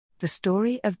The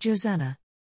Story of Josanna.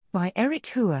 By Eric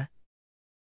Hooer.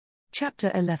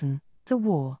 Chapter 11, The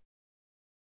War.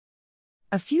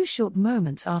 A few short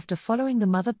moments after following the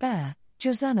mother bear,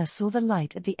 Josanna saw the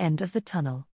light at the end of the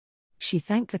tunnel. She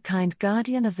thanked the kind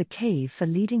guardian of the cave for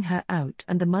leading her out,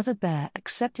 and the mother bear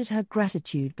accepted her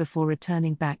gratitude before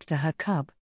returning back to her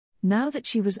cub. Now that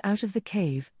she was out of the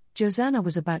cave, Josanna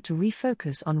was about to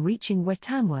refocus on reaching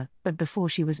Wetanwa, but before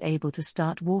she was able to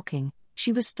start walking,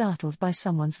 she was startled by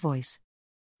someone's voice.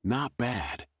 Not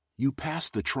bad. You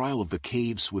passed the trial of the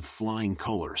caves with flying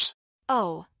colors.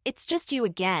 Oh, it's just you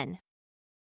again.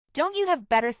 Don't you have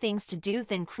better things to do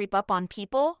than creep up on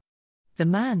people? The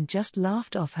man just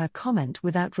laughed off her comment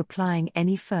without replying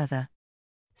any further.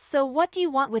 So what do you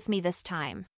want with me this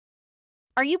time?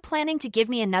 Are you planning to give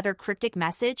me another cryptic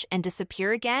message and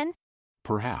disappear again?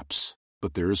 Perhaps,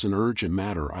 but there is an urgent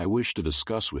matter I wish to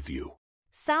discuss with you.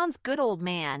 Sounds good, old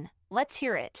man. Let's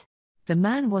hear it. The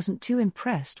man wasn't too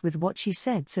impressed with what she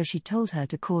said, so she told her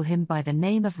to call him by the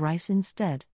name of Rice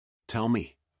instead. Tell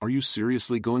me, are you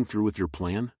seriously going through with your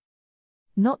plan?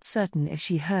 Not certain if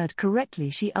she heard correctly,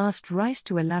 she asked Rice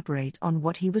to elaborate on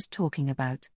what he was talking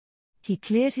about. He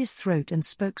cleared his throat and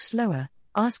spoke slower,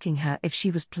 asking her if she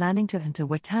was planning to enter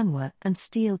Wetanwa and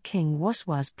steal King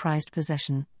Waswa's prized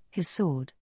possession, his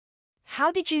sword.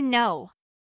 How did you know?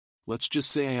 Let's just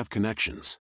say I have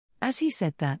connections. As he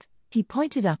said that, he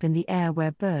pointed up in the air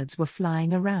where birds were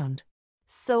flying around.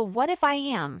 So what if I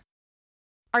am?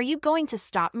 Are you going to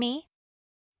stop me?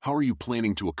 How are you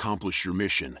planning to accomplish your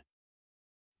mission?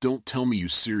 Don't tell me you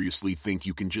seriously think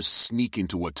you can just sneak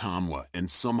into Wetanwa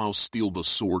and somehow steal the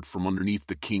sword from underneath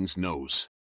the king's nose.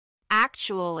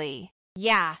 Actually,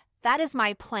 yeah, that is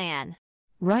my plan.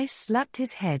 Rice slapped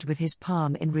his head with his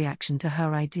palm in reaction to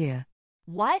her idea.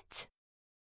 What?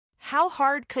 How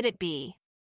hard could it be?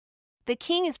 The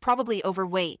king is probably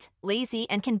overweight, lazy,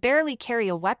 and can barely carry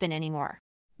a weapon anymore.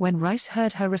 When Rice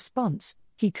heard her response,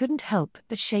 he couldn't help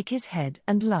but shake his head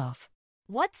and laugh.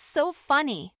 What's so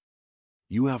funny?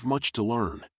 You have much to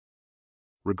learn.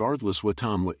 Regardless,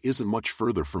 Wetanwa isn't much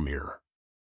further from here.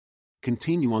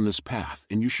 Continue on this path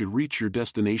and you should reach your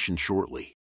destination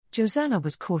shortly. Josanna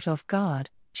was caught off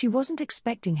guard. She wasn't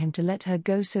expecting him to let her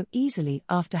go so easily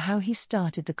after how he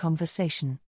started the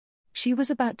conversation. She was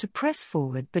about to press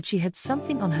forward, but she had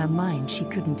something on her mind she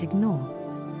couldn't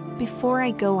ignore. Before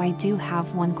I go, I do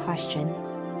have one question.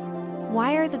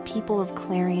 Why are the people of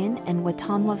Clarion and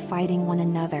Wetanwa fighting one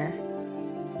another?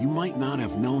 You might not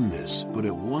have known this, but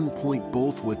at one point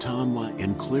both Wetanwa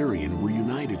and Clarion were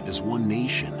united as one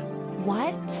nation.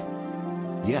 What?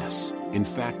 Yes, in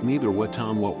fact neither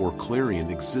Wetanwa or Clarion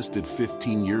existed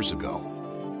 15 years ago.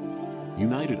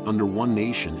 United under one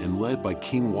nation and led by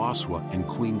King Waswa and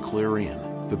Queen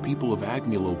Clarion, the people of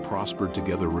Agmulo prospered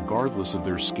together regardless of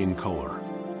their skin color.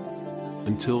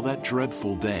 Until that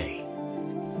dreadful day.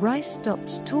 Rice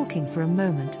stopped talking for a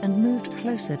moment and moved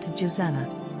closer to Josanna.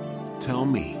 Tell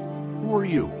me, who are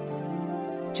you?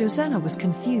 Josanna was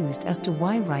confused as to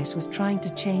why Rice was trying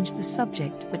to change the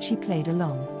subject, but she played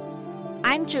along.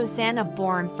 I'm Josanna,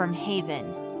 born from Haven.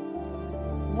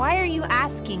 Why are you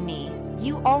asking me?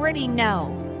 You already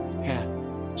know. Heh,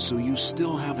 so you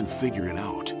still haven't figured it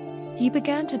out. He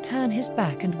began to turn his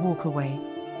back and walk away.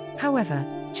 However,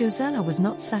 Josanna was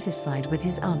not satisfied with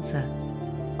his answer.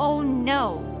 Oh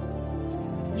no!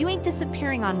 You ain't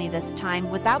disappearing on me this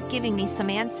time without giving me some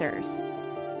answers.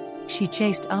 She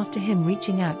chased after him,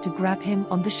 reaching out to grab him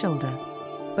on the shoulder.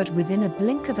 But within a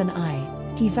blink of an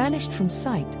eye, he vanished from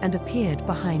sight and appeared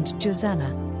behind Josanna.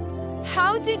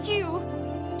 How did you?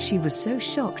 She was so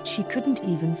shocked she couldn't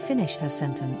even finish her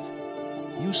sentence.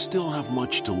 You still have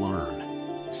much to learn.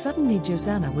 Suddenly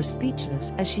Josanna was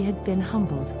speechless, as she had been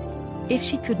humbled. If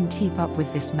she couldn't keep up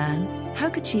with this man, how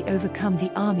could she overcome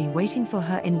the army waiting for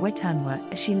her in Wetanwa?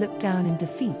 As she looked down in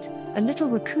defeat, a little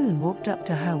raccoon walked up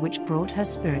to her, which brought her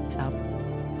spirits up.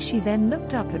 She then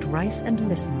looked up at Rice and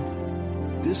listened.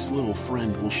 This little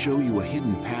friend will show you a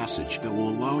hidden passage that will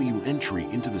allow you entry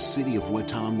into the city of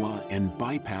Wetanwa and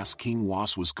bypass King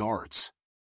Waswa's guards.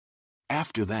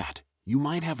 After that, you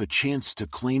might have a chance to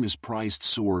claim his prized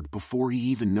sword before he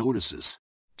even notices.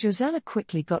 Josanna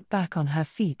quickly got back on her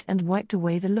feet and wiped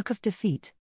away the look of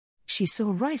defeat. She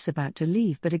saw Rice about to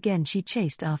leave, but again she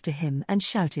chased after him and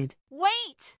shouted,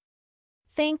 Wait!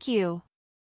 Thank you.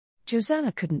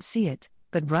 Josanna couldn't see it,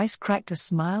 but Rice cracked a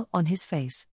smile on his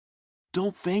face.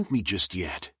 Don't thank me just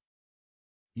yet.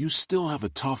 You still have a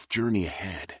tough journey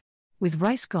ahead. With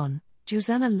Rice gone,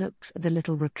 Josanna looks at the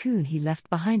little raccoon he left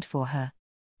behind for her.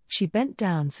 She bent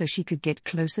down so she could get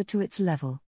closer to its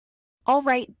level. All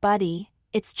right, buddy,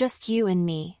 it's just you and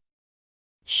me.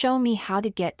 Show me how to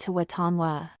get to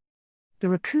Wetanwa. The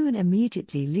raccoon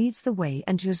immediately leads the way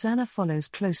and Josanna follows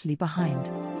closely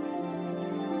behind.